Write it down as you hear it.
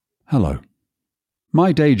Hello.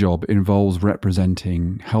 My day job involves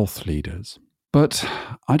representing health leaders, but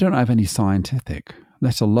I don't have any scientific,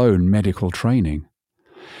 let alone medical training.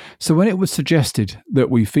 So when it was suggested that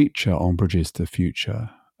we feature on Bridges to the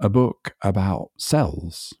Future a book about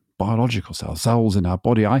cells, biological cells, cells in our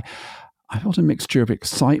body, I felt a mixture of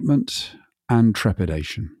excitement and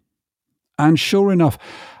trepidation. And sure enough,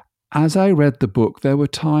 as I read the book, there were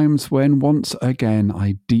times when once again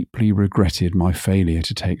I deeply regretted my failure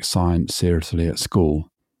to take science seriously at school.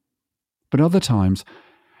 But other times,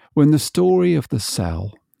 when the story of the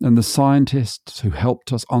cell and the scientists who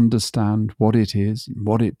helped us understand what it is and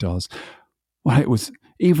what it does, well, it was,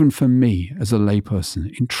 even for me as a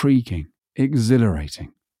layperson, intriguing,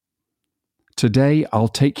 exhilarating. Today, I'll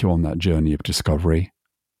take you on that journey of discovery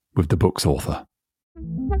with the book's author.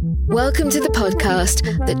 Welcome to the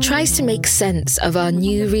podcast that tries to make sense of our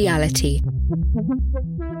new reality.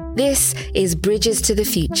 This is Bridges to the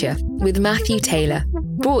Future with Matthew Taylor,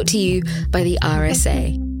 brought to you by the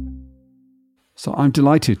RSA. So I'm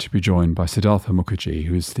delighted to be joined by Siddhartha Mukherjee,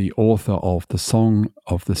 who is the author of The Song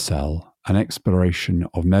of the Cell, an exploration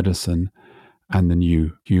of medicine and the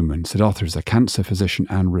new human. Siddhartha is a cancer physician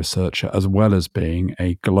and researcher, as well as being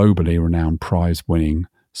a globally renowned prize-winning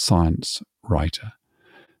science writer.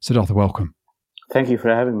 Siddhartha, welcome. Thank you for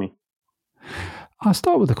having me. I'll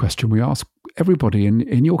start with a question we ask everybody.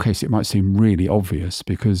 In your case, it might seem really obvious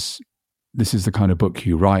because this is the kind of book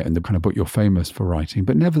you write and the kind of book you're famous for writing.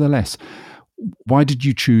 But nevertheless, why did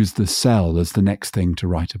you choose the cell as the next thing to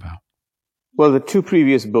write about? Well, the two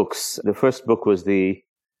previous books, the first book was The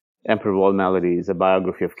Emperor of All Maladies, a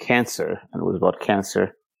biography of cancer, and it was about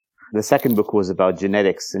cancer. The second book was about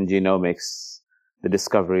genetics and genomics, the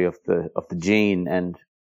discovery of the gene and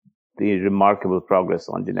the remarkable progress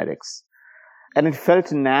on genetics. And it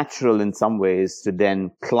felt natural in some ways to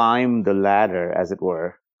then climb the ladder, as it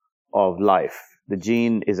were, of life. The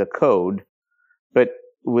gene is a code, but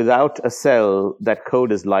without a cell, that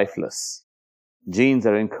code is lifeless. Genes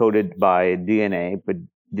are encoded by DNA, but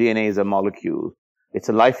DNA is a molecule. It's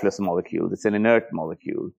a lifeless molecule. It's an inert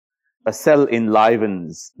molecule. A cell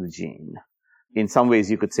enlivens the gene. In some ways,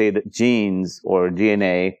 you could say that genes or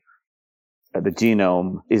DNA, the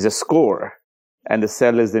genome, is a score, and the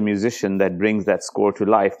cell is the musician that brings that score to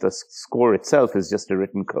life. The score itself is just a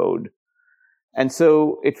written code. And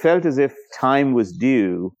so it felt as if time was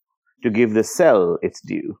due to give the cell its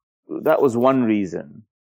due. That was one reason.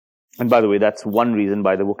 And by the way, that's one reason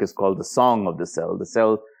why the book is called The Song of the Cell. The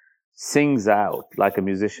cell sings out, like a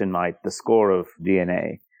musician might, the score of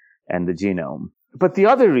DNA and the genome. But the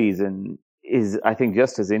other reason is, I think,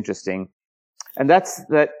 just as interesting. And that's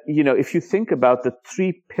that, if you think about the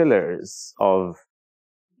three pillars of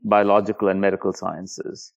biological and medical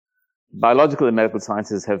sciences, biological and medical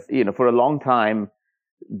sciences have, for a long time,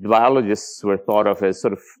 biologists were thought of as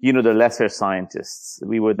sort of, the lesser scientists.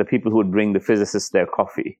 We were the people who would bring the physicists their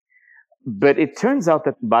coffee. But it turns out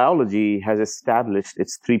that biology has established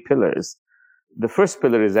its three pillars. The first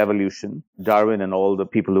pillar is evolution. Darwin and all the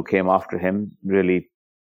people who came after him really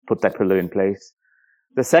put that pillar in place.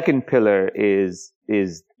 The second pillar is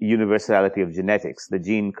universality of genetics, the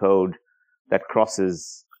gene code that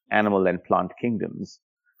crosses animal and plant kingdoms.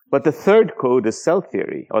 But the third code is cell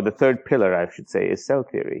theory, or the third pillar, I should say, is cell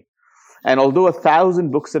theory. And although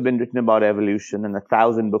 1,000 books have been written about evolution and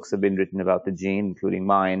 1,000 books have been written about the gene, including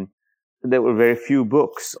mine, there were very few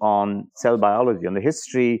books on cell biology, on the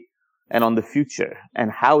history and on the future,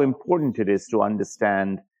 and how important it is to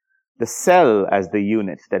understand the cell as the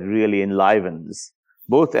unit that really enlivens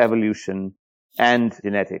both evolution and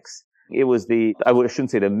genetics. It was I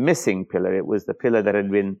shouldn't say the missing pillar, it was the pillar that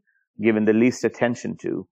had been given the least attention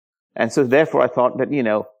to. And so therefore I thought that,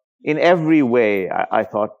 in every way, I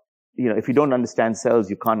thought, if you don't understand cells,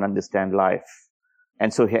 you can't understand life.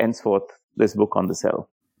 And so henceforth, this book on the cell.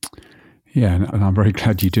 Yeah, and I'm very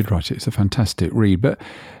glad you did write it. It's a fantastic read. But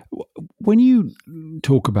when you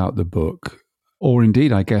talk about the book, or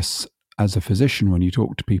indeed, I guess, as a physician, when you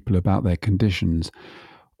talk to people about their conditions,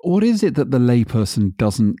 what is it that the layperson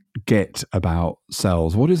doesn't get about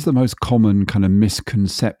cells? What is the most common kind of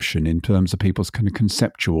misconception in terms of people's kind of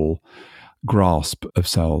conceptual grasp of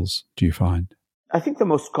cells, do you find? I think the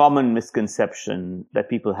most common misconception that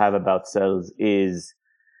people have about cells is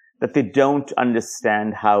that they don't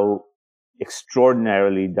understand how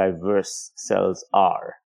extraordinarily diverse cells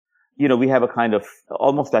are. We have a kind of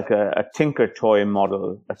almost like a tinker toy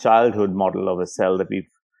model, a childhood model of a cell that we've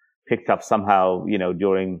picked up somehow,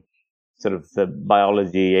 during sort of the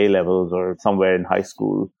biology A levels or somewhere in high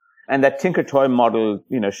school. And that tinker toy model,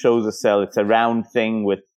 shows a cell. It's a round thing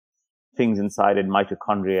with things inside it,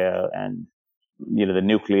 mitochondria and the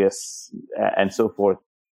nucleus and so forth.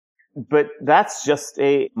 But that's just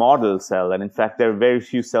a model cell. And in fact, there are very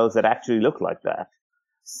few cells that actually look like that.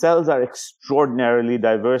 Cells are extraordinarily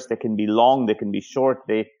diverse. They can be long, they can be short.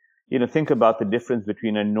 Think about the difference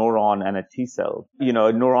between a neuron and a T cell. A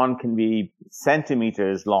neuron can be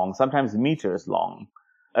centimeters long, sometimes meters long.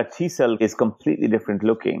 A T cell is completely different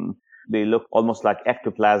looking. They look almost like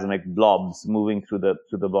ectoplasmic blobs moving through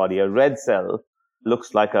the body. A red cell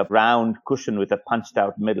looks like a round cushion with a punched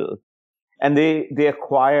out middle. And they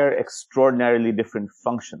acquire extraordinarily different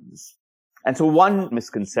functions. And so one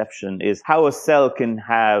misconception is how a cell can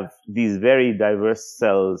have these very diverse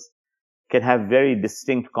cells can have very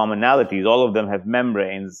distinct commonalities. All of them have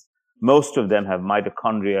membranes. Most of them have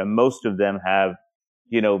mitochondria. Most of them have,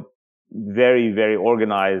 very, very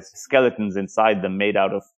organized skeletons inside them made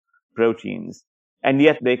out of proteins. And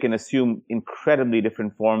yet they can assume incredibly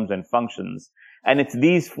different forms and functions. And it's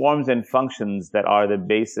these forms and functions that are the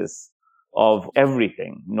basis of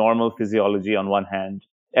everything. Normal physiology on one hand,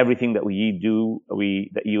 everything that we do,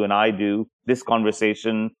 that you and I do, this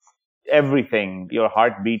conversation, everything, your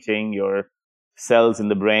heart beating, your cells in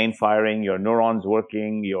the brain firing, your neurons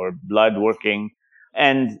working, your blood working.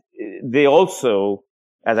 And they also,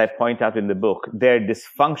 as I point out in the book, their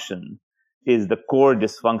dysfunction is the core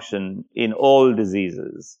dysfunction in all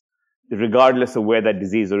diseases, regardless of where that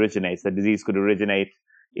disease originates. The disease could originate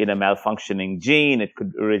in a malfunctioning gene. It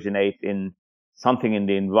could originate in something in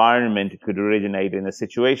the environment. It could originate in a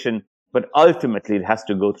situation, but ultimately it has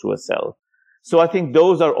to go through a cell. So I think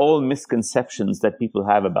those are all misconceptions that people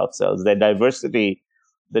have about cells, their diversity,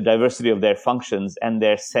 the diversity of their functions, and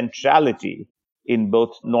their centrality in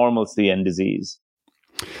both normalcy and disease.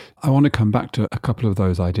 I want to come back to a couple of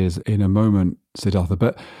those ideas in a moment, Siddhartha,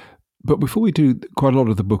 but before we do, quite a lot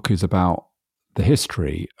of the book is about the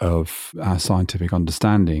history of our scientific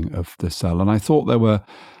understanding of the cell. And I thought there were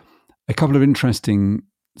a couple of interesting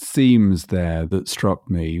themes there that struck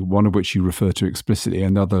me, one of which you refer to explicitly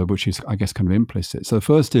and the other which is, I guess, kind of implicit. So the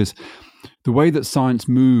first is the way that science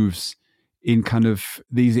moves in kind of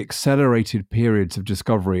these accelerated periods of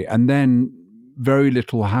discovery, and then very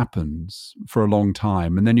little happens for a long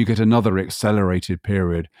time. And then you get another accelerated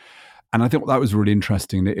period. And I thought that was really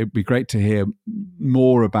interesting. It'd be great to hear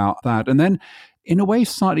more about that. And then, in a way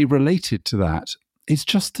slightly related to that, it's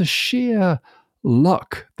just the sheer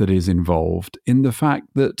luck that is involved in the fact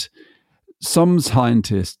that some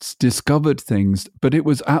scientists discovered things, but it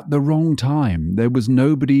was at the wrong time. There was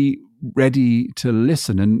nobody ready to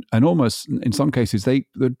listen. And almost, in some cases, they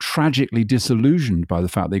were tragically disillusioned by the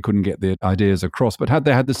fact they couldn't get their ideas across. But had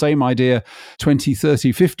they had the same idea 20,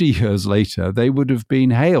 30, 50 years later, they would have been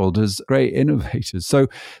hailed as great innovators. So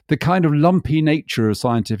the kind of lumpy nature of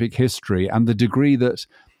scientific history and the degree that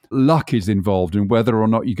luck is involved in whether or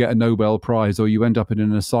not you get a Nobel Prize or you end up in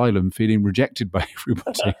an asylum feeling rejected by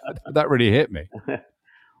everybody, that really hit me.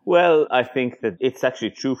 Well, I think that it's actually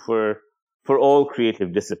true for all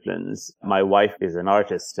creative disciplines. My wife is an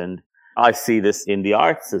artist, and I see this in the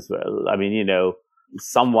arts as well. I mean,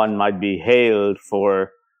 someone might be hailed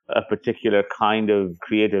for a particular kind of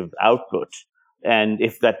creative output. And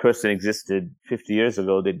if that person existed 50 years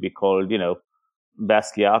ago, they'd be called,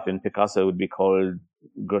 Basquiat and Picasso would be called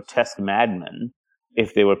grotesque madmen.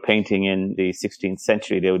 If they were painting in the 16th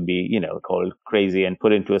century, they would be, called crazy and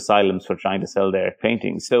put into asylums for trying to sell their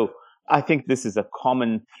paintings. So I think this is a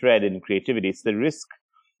common thread in creativity. It's the risk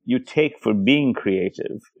you take for being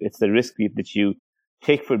creative. It's the risk that you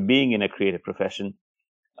take for being in a creative profession.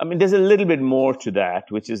 I mean, there's a little bit more to that,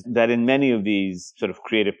 which is that in many of these sort of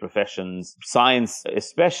creative professions, science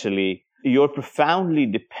especially, you're profoundly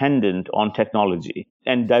dependent on technology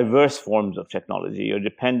and diverse forms of technology. You're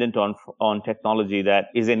dependent on technology that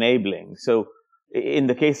is enabling. So in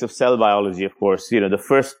the case of cell biology, of course, the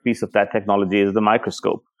first piece of that technology is the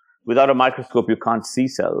microscope. Without a microscope, you can't see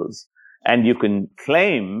cells. And you can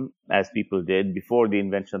claim, as people did before the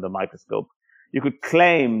invention of the microscope, you could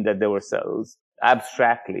claim that there were cells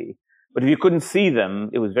abstractly. But if you couldn't see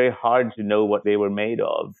them, it was very hard to know what they were made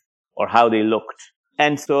of or how they looked.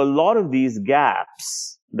 And so a lot of these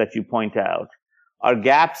gaps that you point out are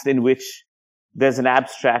gaps in which there's an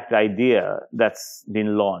abstract idea that's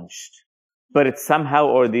been launched, but it somehow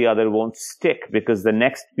or the other won't stick because the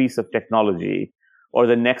next piece of technology or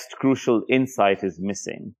the next crucial insight is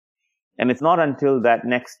missing. And it's not until that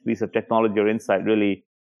next piece of technology or insight really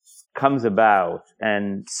comes about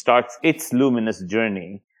and starts its luminous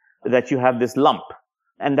journey that you have this lump.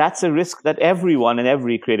 And that's a risk that everyone in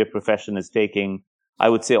every creative profession is taking, I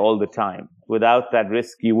would say, all the time. Without that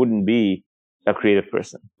risk, you wouldn't be a creative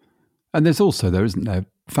person. And there's also, isn't there,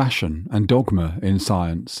 fashion and dogma in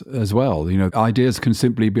science as well. Ideas can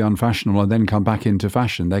simply be unfashionable and then come back into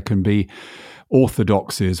fashion. There can be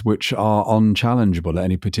orthodoxies which are unchallengeable at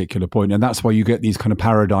any particular point. And that's why you get these kind of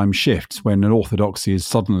paradigm shifts when an orthodoxy is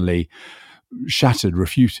suddenly shattered,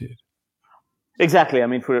 refuted. Exactly. I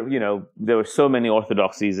mean, there were so many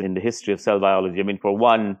orthodoxies in the history of cell biology. I mean, for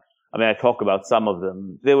one, I talk about some of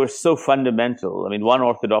them. They were so fundamental. One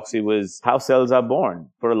orthodoxy was how cells are born.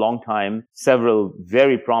 For a long time, several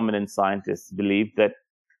very prominent scientists believed that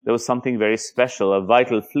there was something very special, a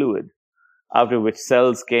vital fluid, out of which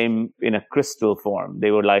cells came in a crystal form.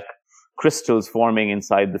 They were like crystals forming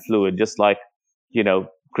inside the fluid, just like,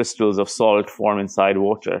 crystals of salt form inside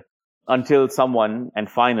water. Until someone, and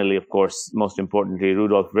finally, of course, most importantly,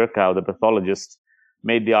 Rudolf Virchow, the pathologist,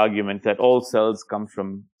 made the argument that all cells come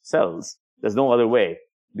from cells. There's no other way.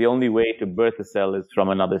 The only way to birth a cell is from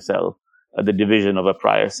another cell, the division of a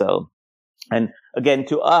prior cell. And again,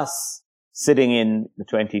 to us, sitting in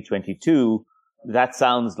 2022, that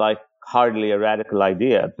sounds like hardly a radical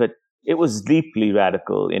idea, but it was deeply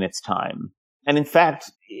radical in its time. And in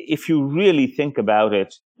fact, if you really think about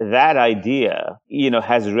it, that idea,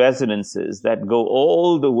 has resonances that go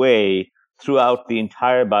all the way throughout the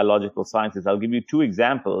entire biological sciences. I'll give you two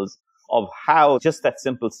examples of how just that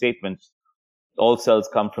simple statement, all cells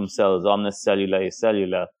come from cells, omnis cellula is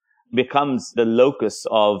cellula, becomes the locus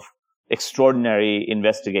of extraordinary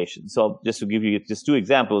investigation. So just to give you just two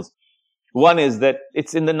examples, one is that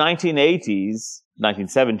it's in the 1970s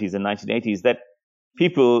and 1980s that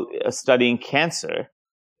people studying cancer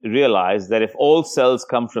realized that if all cells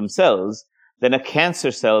come from cells, then a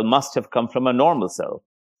cancer cell must have come from a normal cell.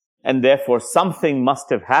 And therefore, something must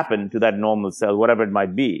have happened to that normal cell, whatever it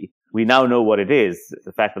might be. We now know what it is.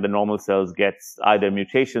 The fact that the normal cells gets either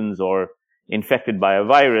mutations or infected by a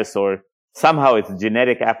virus, or somehow its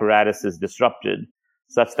genetic apparatus is disrupted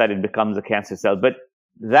such that it becomes a cancer cell. But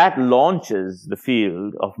that launches the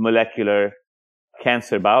field of molecular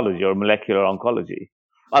cancer biology or molecular oncology.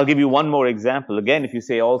 I'll give you one more example. Again, if you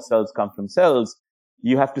say all cells come from cells,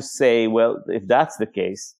 you have to say, well, if that's the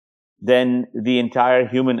case, then the entire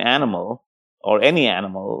human animal, or any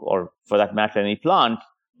animal, or for that matter, any plant,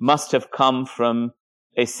 must have come from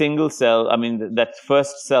a single cell, that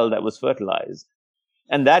first cell that was fertilized.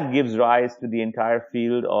 And that gives rise to the entire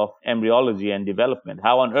field of embryology and development.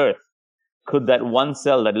 How on earth could that one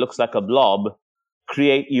cell that looks like a blob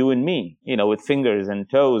create you and me, with fingers and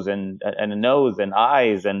toes and a nose and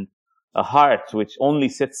eyes and a heart, which only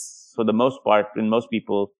sits, for the most part, in most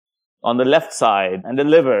people, on the left side, and the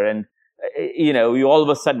liver. And, you all of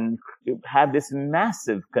a sudden have this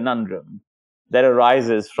massive conundrum that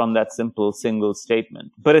arises from that simple single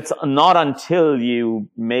statement. But it's not until you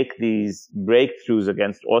make these breakthroughs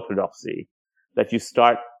against orthodoxy that you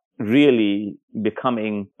start really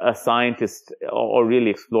becoming a scientist or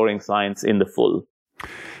really exploring science in the full.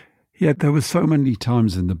 Yeah, there were so many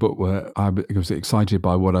times in the book where I was excited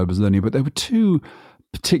by what I was learning, but there were two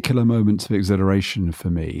particular moments of exhilaration for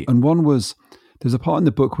me. And one was, there's a part in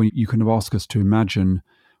the book when you kind of ask us to imagine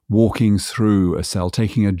walking through a cell,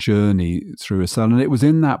 taking a journey through a cell. And it was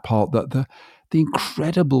in that part that the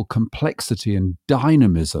incredible complexity and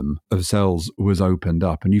dynamism of cells was opened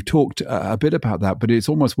up. And you've talked a bit about that, but it's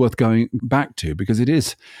almost worth going back to, because it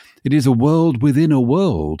is a world within a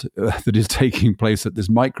world that is taking place at this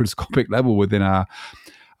microscopic level within our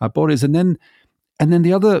bodies. And then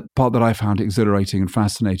the other part that I found exhilarating and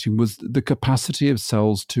fascinating was the capacity of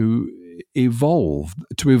cells to evolve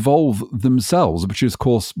themselves, which is, of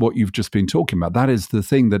course, what you've just been talking about. That is the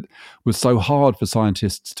thing that was so hard for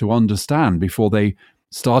scientists to understand before they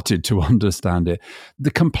started to understand it.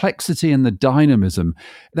 The complexity and the dynamism,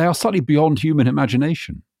 they are slightly beyond human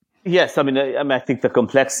imagination. Yes, I think the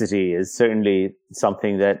complexity is certainly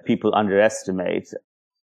something that people underestimate.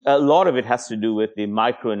 A lot of it has to do with the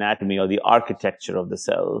microanatomy or the architecture of the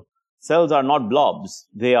cell. Cells are not blobs.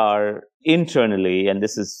 They are internally, and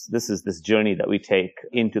this is this journey that we take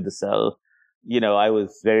into the cell. I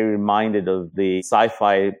was very reminded of the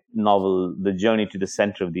sci-fi novel, The Journey to the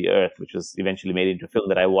Center of the Earth, which was eventually made into a film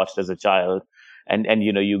that I watched as a child. And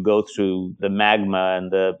you go through the magma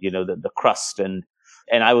and the crust. And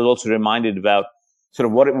I was also reminded about sort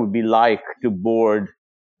of what it would be like to board,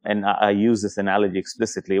 and I use this analogy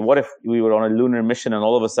explicitly. What if we were on a lunar mission and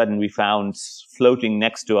all of a sudden we found floating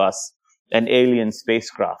next to us an alien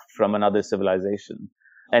spacecraft from another civilization,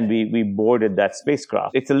 and we boarded that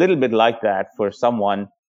spacecraft? It's a little bit like that for someone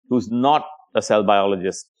who's not a cell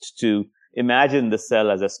biologist to imagine the cell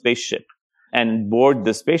as a spaceship and board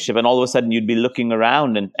the spaceship, and all of a sudden you'd be looking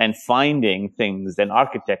around and finding things and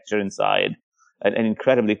architecture inside, an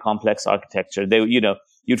incredibly complex architecture.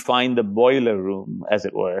 you'd find the boiler room, as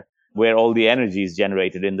it were, where all the energy is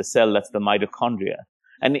generated in the cell. That's the mitochondria.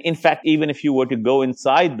 And in fact, even if you were to go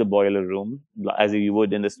inside the boiler room, as you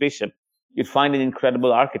would in the spaceship, you'd find an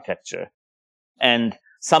incredible architecture. And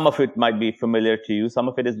some of it might be familiar to you. Some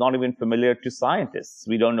of it is not even familiar to scientists.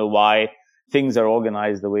 We don't know why things are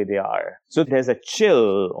organized the way they are. So there's a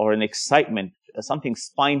chill or an excitement, something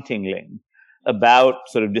spine-tingling about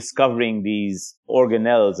sort of discovering these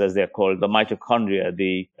organelles, as they're called, the mitochondria,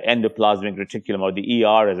 the endoplasmic reticulum, or the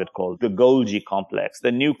ER, as it's called, the Golgi complex,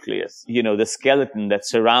 the nucleus, the skeleton that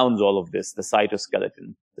surrounds all of this, the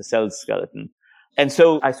cytoskeleton, the cell skeleton. And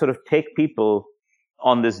so I sort of take people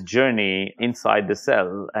on this journey inside the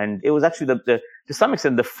cell. And it was actually to some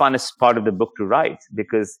extent, the funnest part of the book to write,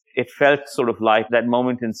 because it felt sort of like that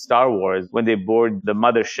moment in Star Wars when they board the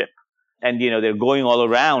mothership. And, they're going all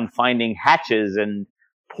around finding hatches and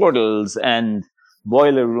portals and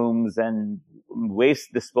boiler rooms and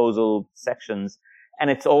waste disposal sections.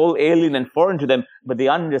 And it's all alien and foreign to them, but they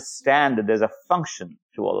understand that there's a function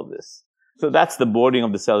to all of this. So that's the boarding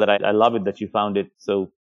of the cell that I love it that you found it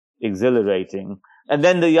so exhilarating. And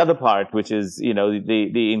then the other part, which is,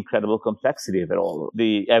 the incredible complexity of it all,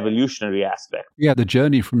 the evolutionary aspect. Yeah, the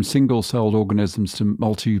journey from single-celled organisms to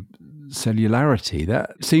multicellularity,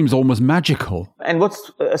 that seems almost magical. And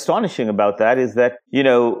what's astonishing about that is that,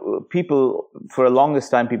 people, for the longest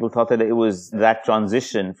time, people thought that it was that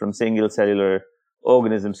transition from single-cellular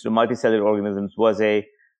organisms to multicellular organisms was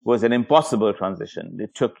an impossible transition.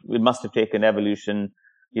 It must have taken evolution,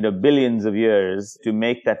 billions of years to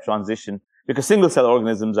make that transition, because single-cell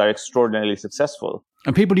organisms are extraordinarily successful.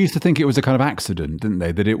 And people used to think it was a kind of accident, didn't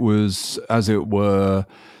they? That it was, as it were,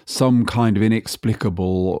 some kind of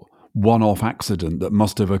inexplicable one-off accident that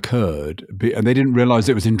must have occurred. And they didn't realize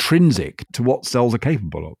it was intrinsic to what cells are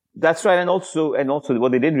capable of. That's right. And also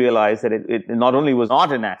what they did realize that it not only was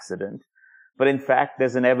not an accident, but in fact,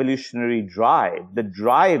 there's an evolutionary drive. The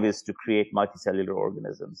drive is to create multicellular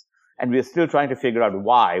organisms. And we're still trying to figure out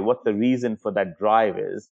why, what the reason for that drive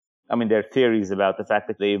is. I mean, there are theories about the fact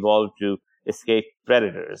that they evolved to escape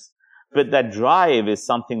predators. But that drive is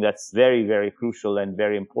something that's very, very crucial and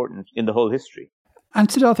very important in the whole history. And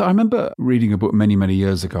Siddhartha, I remember reading a book many, many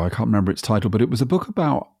years ago. I can't remember its title, but it was a book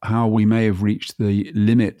about how we may have reached the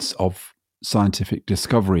limits of scientific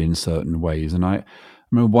discovery in certain ways. And I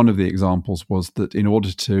remember one of the examples was that in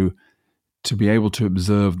order to be able to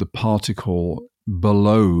observe the particle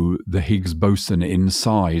below the Higgs boson in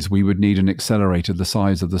size, we would need an accelerator the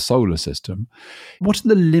size of the solar system. What are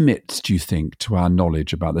the limits, do you think, to our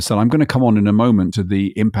knowledge about the cell? I'm going to come on in a moment to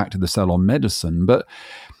the impact of the cell on medicine, but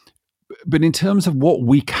in terms of what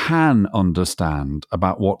we can understand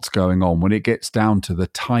about what's going on when it gets down to the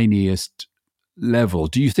tiniest level,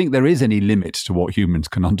 do you think there is any limit to what humans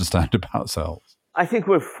can understand about cells? I think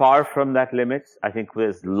we're far from that limit. I think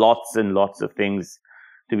there's lots and lots of things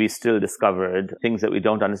to be still discovered, things that we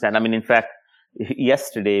don't understand. I mean, in fact,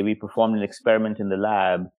 yesterday we performed an experiment in the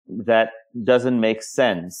lab that doesn't make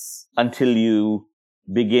sense until you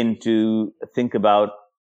begin to think about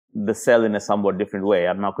the cell in a somewhat different way.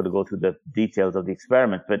 I'm not going to go through the details of the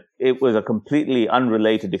experiment, but it was a completely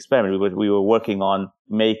unrelated experiment. We were working on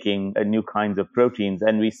making new kinds of proteins,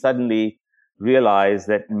 and we suddenly realized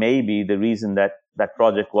that maybe the reason that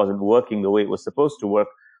project wasn't working the way it was supposed to work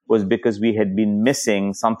was because we had been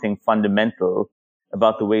missing something fundamental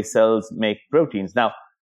about the way cells make proteins. Now,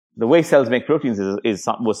 the way cells make proteins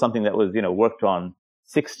was something that was, worked on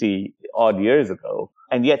 60 odd years ago.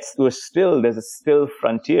 And yet there's still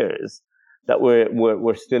frontiers that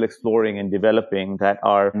we're still exploring and developing that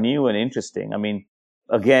are new and interesting. I mean,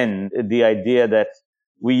 again, the idea that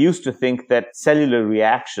we used to think that cellular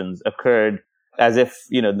reactions occurred as if,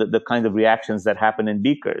 the kind of reactions that happen in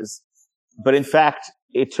beakers. But in fact,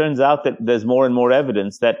 it turns out that there's more and more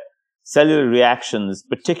evidence that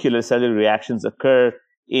particular cellular reactions occur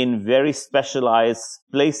in very specialized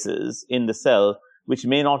places in the cell, which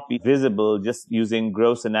may not be visible just using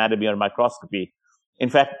gross anatomy or microscopy. In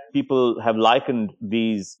fact, people have likened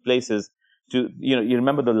these places to, you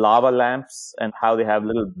remember the lava lamps and how they have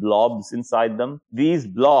little blobs inside them? These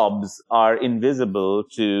blobs are invisible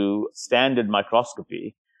to standard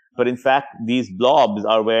microscopy. But in fact, these blobs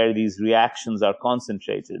are where these reactions are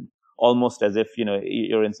concentrated, almost as if,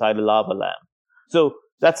 you're inside a lava lamp. So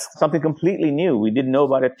that's something completely new. We didn't know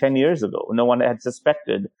about it 10 years ago. No one had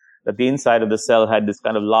suspected that the inside of the cell had this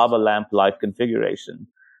kind of lava lamp-like configuration.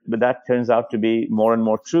 But that turns out to be more and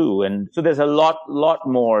more true. And so there's a lot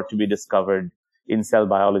more to be discovered in cell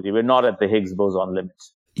biology. We're not at the Higgs boson limit.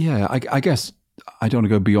 Yeah, I guess I don't want to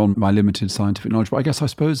go beyond my limited scientific knowledge, but I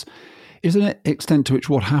suppose Isn't it extent to which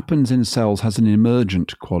what happens in cells has an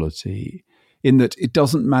emergent quality, in that it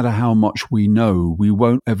doesn't matter how much we know, we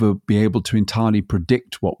won't ever be able to entirely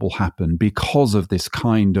predict what will happen because of this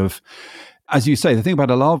kind of, as you say, the thing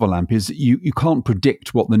about a lava lamp is you can't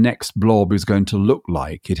predict what the next blob is going to look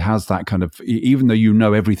like. It has that kind of, even though you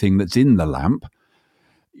know everything that's in the lamp,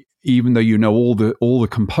 even though you know all the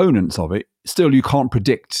components of it, still you can't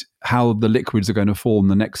predict how the liquids are going to form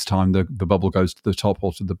the next time the bubble goes to the top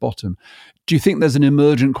or to the bottom. Do you think there's an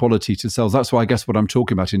emergent quality to cells? That's why I guess what I'm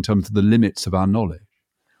talking about in terms of the limits of our knowledge.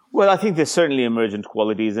 Well, I think there's certainly emergent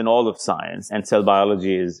qualities in all of science, and cell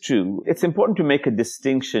biology is true. It's important to make a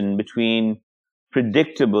distinction between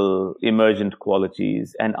predictable emergent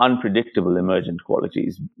qualities and unpredictable emergent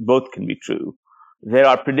qualities. Both can be true. There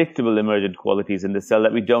are predictable emergent qualities in the cell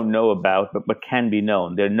that we don't know about, but can be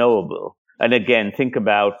known. They're knowable. And again, think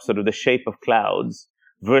about sort of the shape of clouds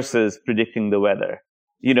versus predicting the weather.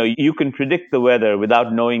 You can predict the weather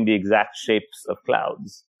without knowing the exact shapes of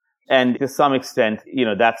clouds. And to some extent,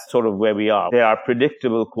 that's sort of where we are. There are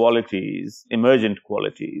predictable qualities, emergent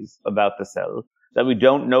qualities about the cell that we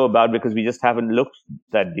don't know about because we just haven't looked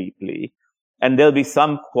that deeply. And there'll be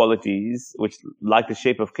some qualities which, like the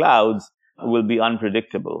shape of clouds, will be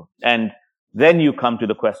unpredictable. And then you come to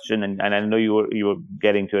the question, and I know you were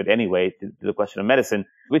getting to it anyway, to the question of medicine,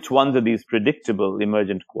 which ones of these predictable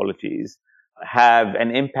emergent qualities have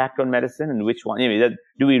an impact on medicine, and which one?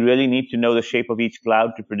 Do we really need to know the shape of each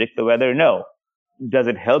cloud to predict the weather? No. Does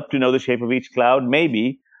it help to know the shape of each cloud?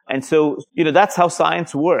 Maybe. And so, that's how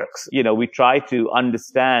science works. We try to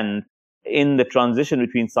understand in the transition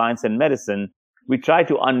between science and medicine, we try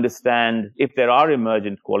to understand if there are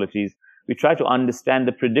emergent qualities. We try to understand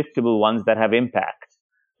the predictable ones that have impact.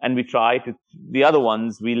 And the other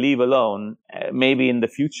ones we leave alone. Maybe in the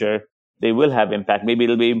future, they will have impact. Maybe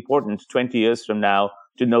it'll be important 20 years from now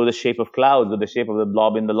to know the shape of clouds or the shape of the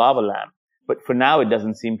blob in the lava lamp. But for now, it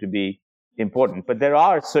doesn't seem to be important. But there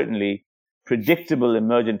are certainly predictable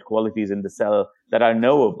emergent qualities in the cell that are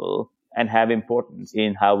knowable and have importance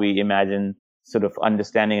in how we imagine sort of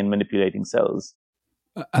understanding and manipulating cells.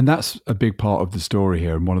 And that's a big part of the story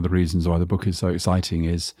here. And one of the reasons why the book is so exciting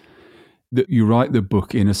is that you write the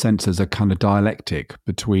book in a sense as a kind of dialectic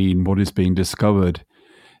between what is being discovered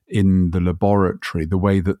in the laboratory, the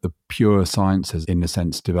way that the pure science is in a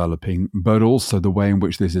sense developing, but also the way in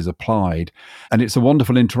which this is applied. And it's a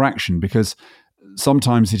wonderful interaction because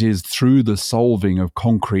sometimes it is through the solving of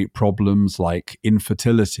concrete problems like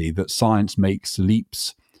infertility that science makes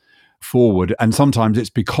leaps forward. And sometimes it's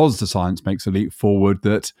because the science makes a leap forward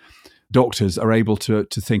that doctors are able to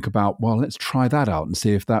think about, well, let's try that out and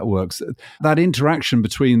see if that works. That interaction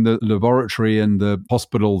between the laboratory and the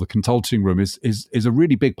hospital, the consulting room, is a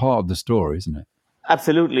really big part of the story, isn't it?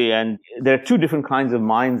 Absolutely. And there are two different kinds of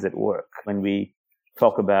minds at work when we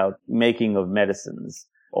talk about making of medicines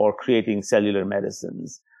or creating cellular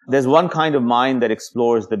medicines. There's one kind of mind that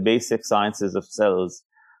explores the basic sciences of cells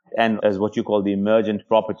and as what you call the emergent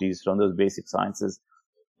properties from those basic sciences,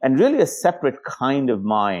 and really a separate kind of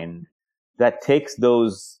mind that takes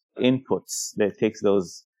those inputs, that takes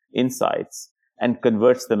those insights and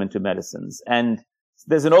converts them into medicines. And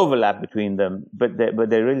there's an overlap between them, but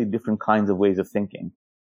they're really different kinds of ways of thinking.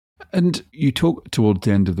 And you talk towards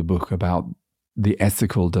the end of the book about the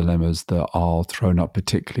ethical dilemmas that are thrown up,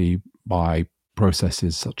 particularly by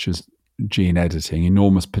processes such as gene editing,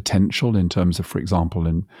 enormous potential in terms of, for example,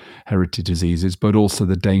 inherited diseases, but also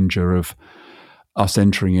the danger of us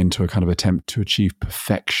entering into a kind of attempt to achieve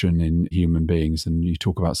perfection in human beings. And you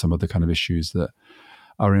talk about some of the kind of issues that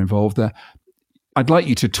are involved there. I'd like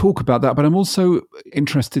you to talk about that, but I'm also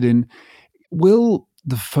interested in, will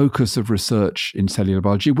the focus of research in cellular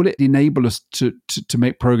biology, will it enable us to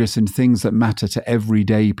make progress in things that matter to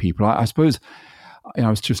everyday people? I suppose, I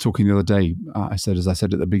was just talking the other day, as I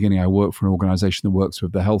said at the beginning, I work for an organization that works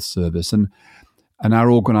with the health service, and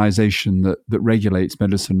our organization that regulates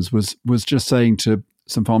medicines was just saying to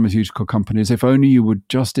some pharmaceutical companies, if only you would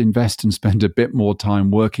just invest and spend a bit more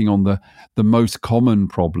time working on the most common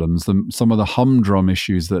problems, some of the humdrum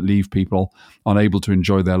issues that leave people unable to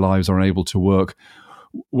enjoy their lives or unable to work.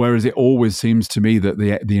 Whereas it always seems to me that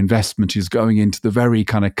the investment is going into the very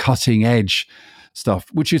kind of cutting edge stuff,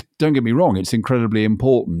 which is, don't get me wrong, it's incredibly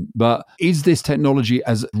important. But is this technology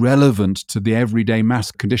as relevant to the everyday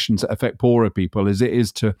mass conditions that affect poorer people as it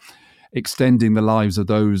is to extending the lives of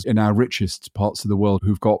those in our richest parts of the world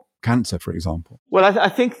who've got cancer, for example? Well, I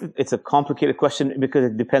think it's a complicated question because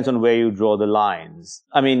it depends on where you draw the lines.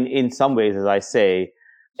 I mean, in some ways, as I say,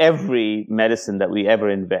 every medicine that we ever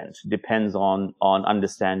invent depends on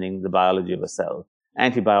understanding the biology of a cell.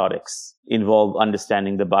 Antibiotics involve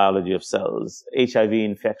understanding the biology of cells. HIV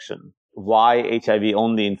infection, why HIV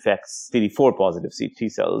only infects CD4 positive T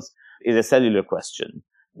cells is a cellular question.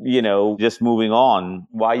 Just moving on,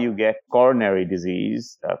 why you get coronary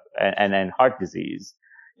disease and heart disease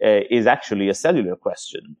is actually a cellular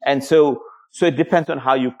question. And so it depends on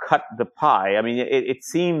how you cut the pie. I mean, it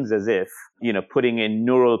seems as if, putting in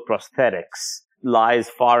neural prosthetics lies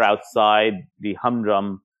far outside the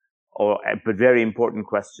humdrum but very important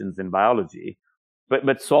questions in biology.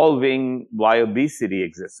 But solving why obesity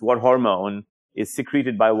exists, what hormone is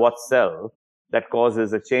secreted by what cell that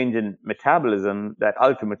causes a change in metabolism that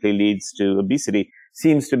ultimately leads to obesity,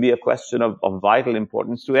 seems to be a question of vital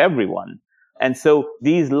importance to everyone. And so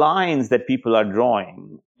these lines that people are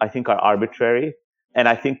drawing, I think, are arbitrary. And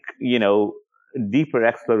I think, deeper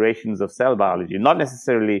explorations of cell biology, not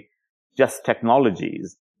necessarily just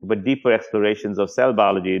technologies, but deeper explorations of cell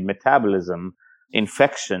biology, metabolism,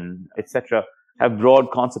 infection, etc., have broad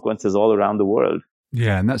consequences all around the world.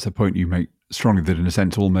 Yeah, and that's a point you make strongly, that in a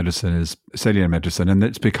sense all medicine is cellular medicine, and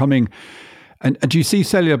it's becoming, and do you see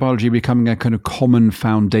cellular biology becoming a kind of common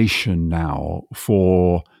foundation now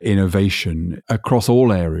for innovation across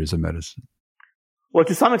all areas of medicine? Well,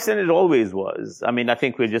 to some extent it always was. I mean, I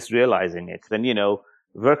think we're just realizing it. And,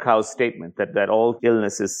 Virchow's statement that all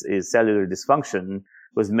illness is cellular dysfunction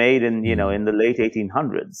was made in the late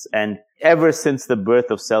 1800s. And ever since the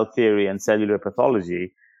birth of cell theory and cellular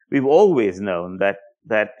pathology, we've always known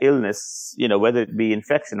that illness, whether it be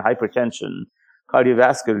infection, hypertension,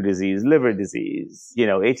 cardiovascular disease, liver disease,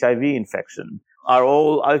 HIV infection, are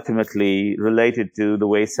all ultimately related to the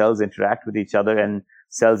way cells interact with each other, and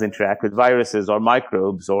cells interact with viruses or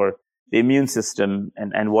microbes or the immune system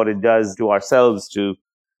and what it does to ourselves, to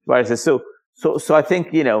viruses. So I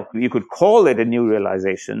think, you could call it a new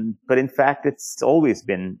realization, but in fact, it's always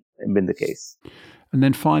been the case. And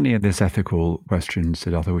then finally, this ethical question,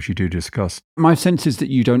 Siddhartha, which you do discuss. My sense is that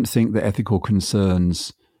you don't think that ethical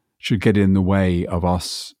concerns should get in the way of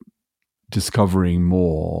us discovering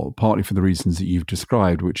more, partly for the reasons that you've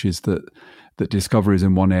described, which is that discoveries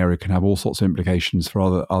in one area can have all sorts of implications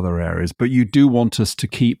for other areas. But you do want us to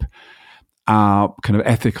keep our kind of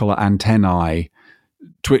ethical antennae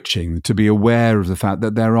twitching, to be aware of the fact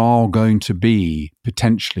that there are going to be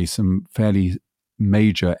potentially some fairly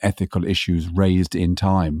major ethical issues raised in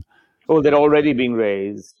time. Oh, they're already being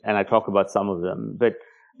raised, and I talk about some of them. But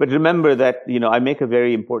remember that, I make a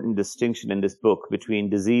very important distinction in this book between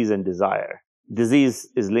disease and desire. Disease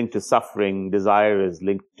is linked to suffering. Desire is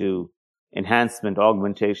linked to enhancement,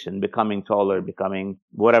 augmentation, becoming taller, becoming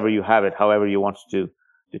whatever you have it, however you want to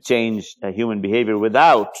change human behavior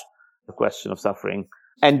without the question of suffering.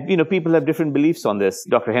 And, people have different beliefs on this.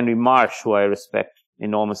 Dr. Henry Marsh, who I respect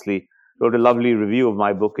enormously, wrote a lovely review of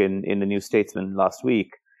my book in the New Statesman last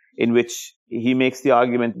week, in which he makes the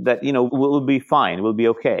argument that, we'll be fine, we'll be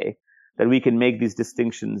okay, that we can make these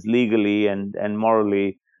distinctions legally and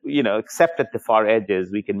morally, except at the far edges,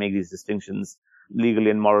 we can make these distinctions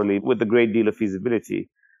legally and morally with a great deal of feasibility.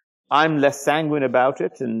 I'm less sanguine about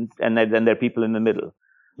it, and then there are people in the middle.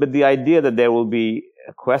 But the idea that there will be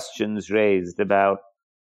questions raised about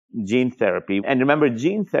gene therapy, and remember,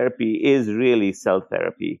 gene therapy is really cell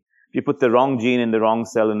therapy. If you put the wrong gene in the wrong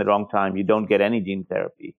cell in the wrong time, you don't get any gene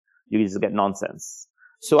therapy. You just get nonsense.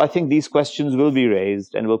 So I think these questions will be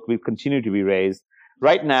raised and will continue to be raised.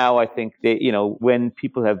 Right now, I think when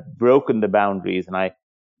people have broken the boundaries, and I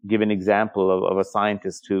give an example of a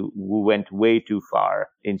scientist who went way too far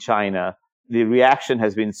in China, the reaction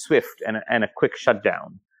has been swift and a quick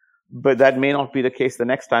shutdown. But that may not be the case the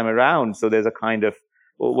next time around. So there's a kind of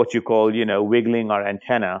what you call, wiggling our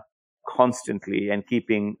antenna constantly and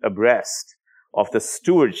keeping abreast of the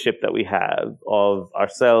stewardship that we have of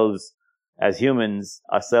ourselves as humans,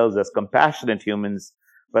 ourselves as compassionate humans,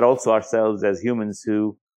 but also ourselves as humans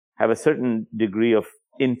who have a certain degree of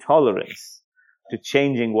intolerance to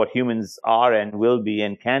changing what humans are and will be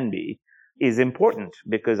and can be, is important,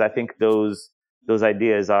 because I think those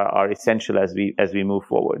ideas are essential as we move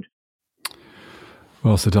forward.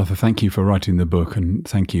 Well, Siddhartha, thank you for writing the book, and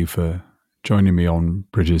thank you for joining me on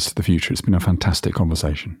Bridges to the Future. It's been a fantastic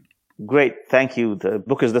conversation. Great. Thank you. The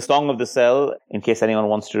book is The Song of the Cell, in case anyone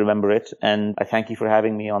wants to remember it. And I thank you for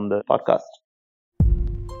having me on the podcast.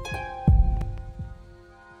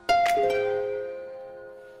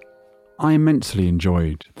 I immensely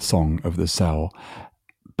enjoyed The Song of the Cell.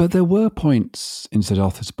 But there were points in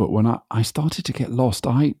Siddhartha's book when I started to get lost.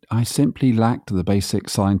 I simply lacked the basic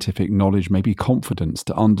scientific knowledge, maybe confidence,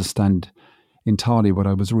 to understand entirely what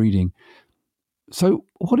I was reading. So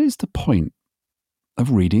what is the point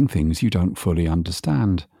of reading things you don't fully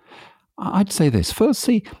understand? I'd say this.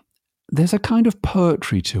 Firstly, there's a kind of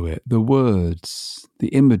poetry to it, the words, the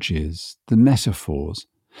images, the metaphors.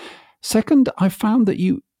 Second, I found that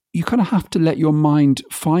you kind of have to let your mind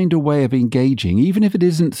find a way of engaging, even if it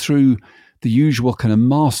isn't through the usual kind of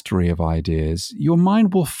mastery of ideas. Your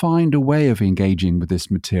mind will find a way of engaging with this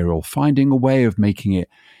material, finding a way of making it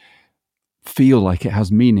feel like it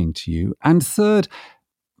has meaning to you. And third,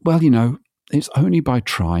 well, it's only by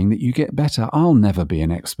trying that you get better. I'll never be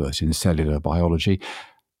an expert in cellular biology,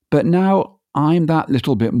 but now I'm that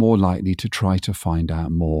little bit more likely to try to find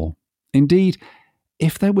out more. Indeed,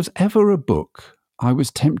 if there was ever a book I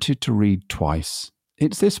was tempted to read twice,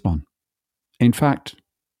 it's this one. In fact,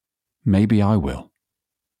 maybe I will.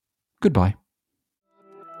 Goodbye.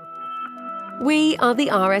 We are the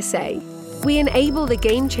RSA. We enable the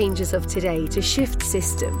game changers of today to shift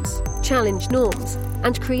systems, challenge norms,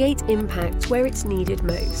 and create impact where it's needed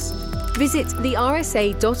most. Visit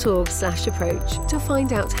thersa.org/approach to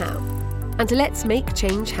find out how. And let's make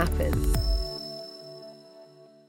change happen.